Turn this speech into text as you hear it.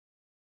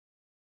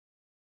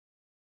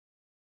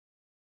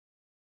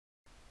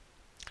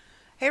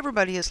Hey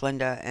everybody, it's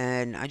Linda,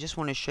 and I just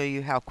want to show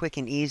you how quick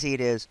and easy it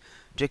is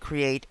to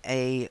create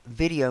a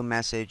video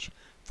message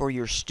for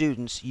your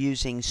students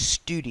using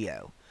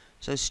Studio.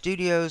 So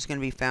Studio is going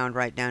to be found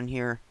right down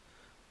here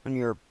on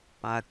your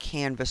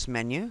Canvas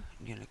menu.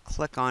 You're going to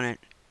click on it,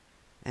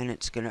 and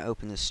it's going to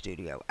open the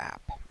Studio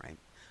app, right?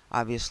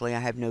 Obviously, I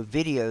have no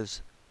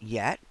videos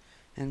yet,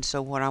 and so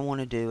what I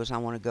want to do is I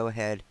want to go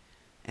ahead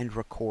and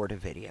record a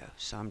video.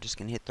 So I'm just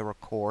going to hit the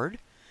record.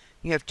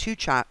 You have two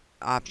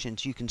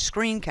options. You can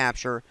screen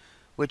capture,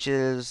 which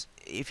is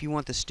if you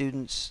want the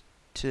students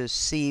to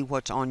see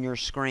what's on your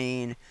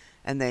screen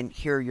and then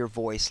hear your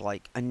voice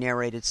like a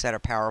narrated set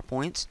of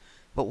PowerPoints.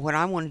 But what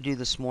I want to do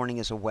this morning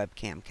is a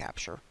webcam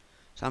capture.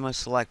 So I'm going to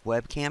select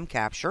webcam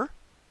capture,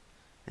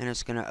 and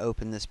it's going to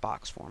open this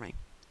box for me.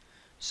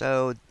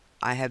 So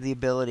I have the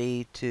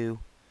ability to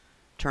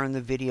turn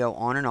the video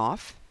on and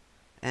off,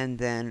 and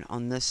then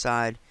on this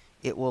side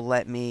it will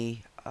let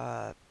me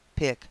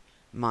pick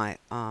my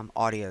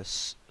audio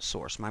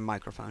source, my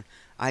microphone.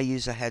 I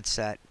use a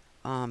headset,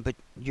 but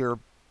your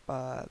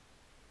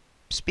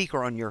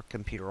speaker on your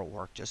computer will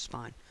work just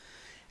fine.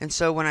 And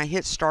so when I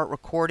hit start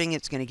recording,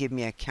 it's going to give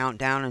me a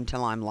countdown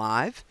until I'm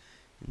live.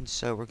 And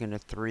so we're going to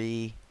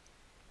 3,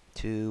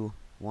 2,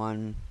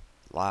 1,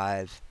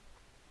 live.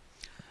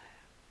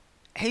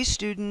 Hey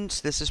students,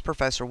 this is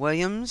Professor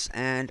Williams,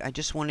 and I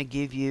just want to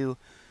give you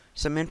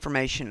some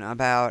information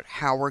about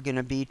how we're going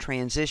to be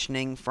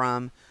transitioning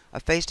from a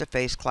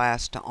face-to-face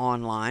class to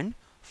online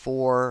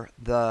for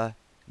the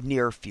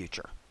near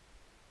future.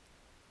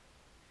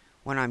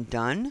 When I'm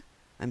done,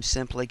 I'm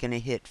simply going to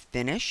hit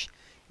finish.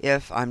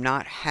 If I'm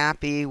not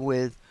happy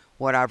with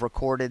what I've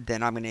recorded,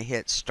 then I'm going to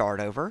hit start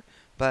over.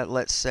 But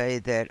let's say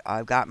that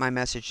I've got my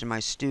message to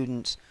my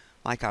students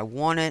like I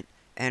want it,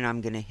 and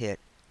I'm going to hit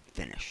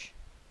finish.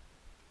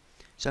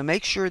 So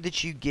make sure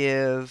that you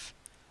give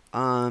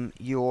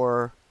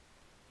your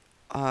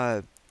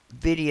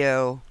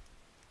video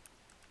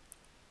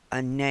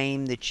a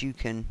name that you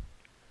can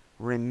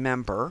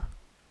remember,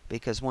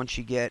 because once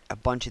you get a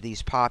bunch of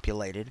these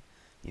populated,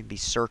 you'll be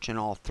searching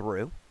all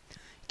through.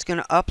 It's going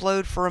to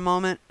upload for a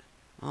moment.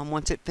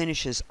 Once it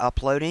finishes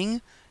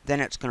uploading, then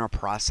it's going to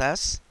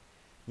process.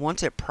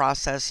 Once it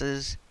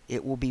processes,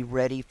 it will be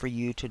ready for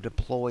you to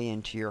deploy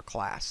into your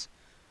class.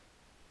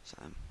 So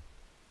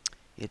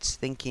it's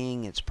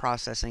thinking, it's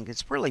processing,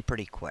 it's really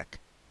pretty quick.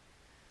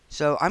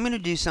 So I'm going to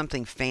do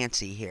something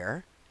fancy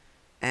here,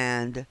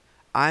 and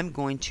I'm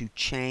going to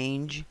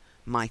change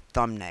my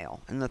thumbnail.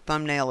 And the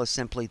thumbnail is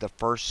simply the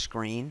first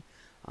screen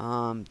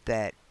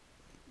that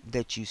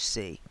you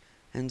see.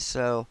 And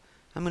so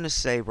I'm going to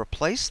say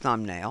replace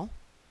thumbnail,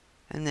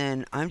 and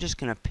then I'm just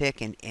going to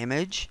pick an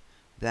image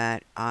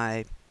that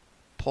I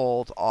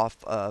pulled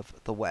off of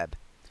the web.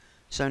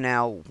 So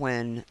now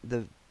when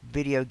the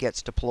video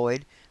gets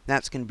deployed,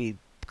 that's going to be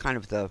kind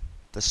of the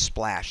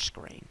splash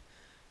screen.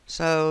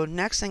 So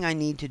next thing I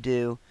need to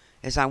do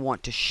is I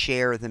want to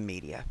share the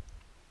media.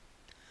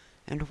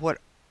 And what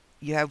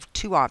you have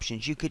two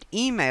options. You could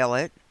email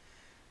it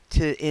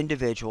to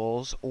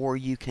individuals, or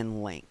you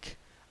can link.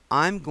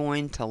 I'm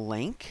going to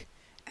link,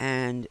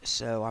 and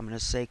so I'm going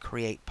to say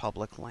create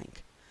public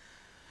link.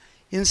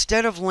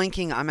 Instead of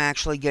linking, I'm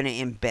actually going to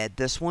embed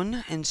this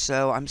one, and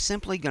so I'm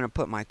simply going to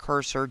put my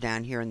cursor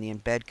down here in the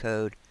embed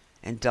code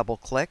and double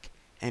click,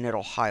 and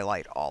it'll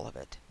highlight all of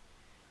it.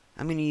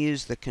 I'm going to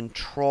use the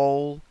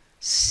Control-C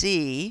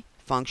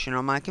function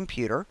on my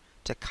computer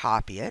to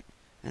copy it,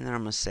 and then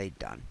I'm going to say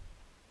done.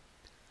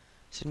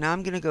 So now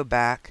I'm going to go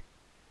back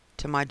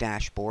to my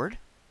dashboard,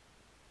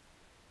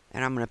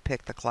 and I'm going to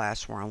pick the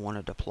class where I want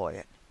to deploy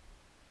it.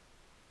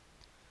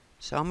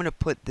 So I'm going to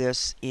put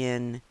this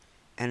in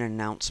an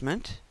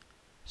announcement.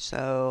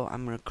 So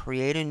I'm going to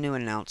create a new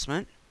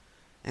announcement,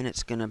 and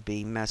it's going to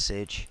be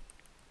message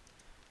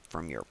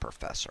from your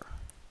professor.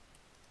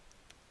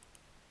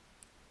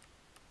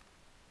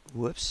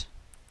 Whoops.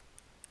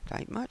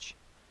 Type much?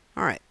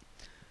 Alright.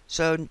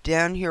 So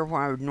down here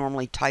where I would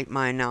normally type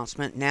my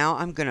announcement, now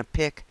I'm going to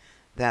pick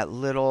that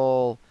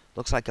little,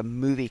 looks like a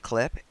movie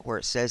clip, where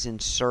it says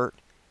insert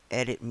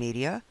edit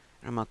media,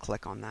 and I'm going to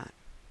click on that.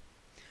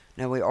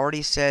 Now we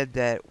already said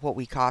that what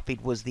we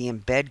copied was the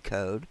embed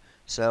code,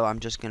 so I'm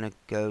just going to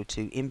go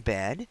to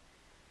embed,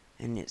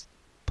 and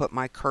put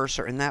my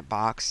cursor in that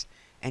box,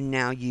 and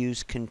now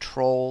use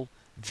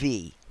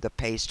Control-V, the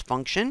paste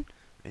function,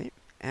 right?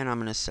 And I'm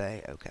going to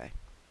say OK.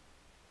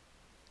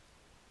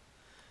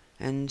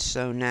 And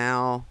so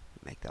now,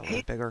 make that a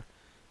little bigger.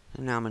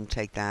 And now I'm going to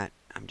take that,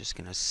 I'm just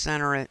going to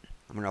center it,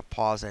 I'm going to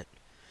pause it.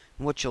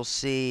 And what you'll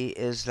see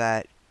is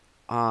that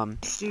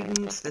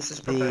students, this is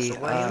Professor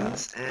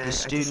Williams, and the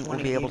student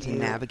will be able to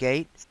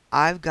navigate.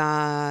 I've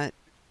got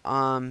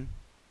kind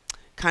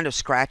of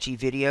scratchy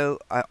video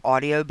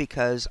audio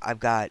because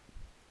I've got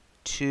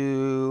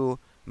two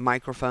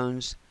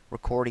microphones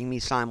recording me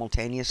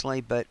simultaneously,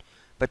 but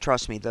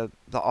trust me, the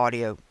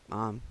audio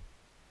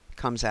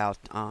comes out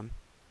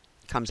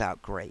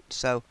great.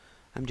 So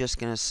I'm just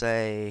going to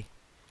say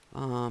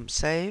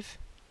save,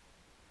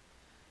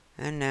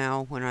 and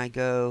now when I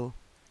go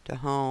to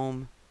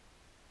home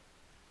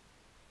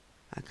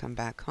I come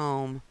back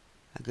home.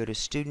 I go to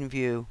student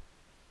view.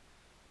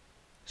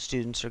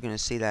 Students are going to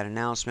see that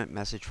announcement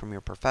message from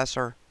your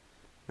professor.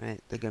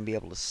 Right? They're going to be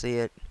able to see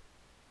it.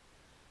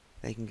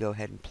 They can go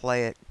ahead and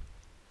play it.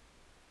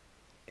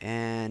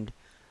 And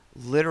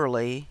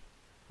literally,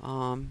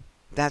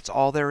 that's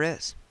all there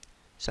is.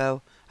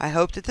 So I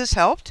hope that this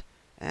helped.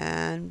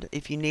 And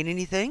if you need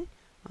anything,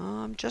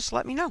 just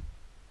let me know.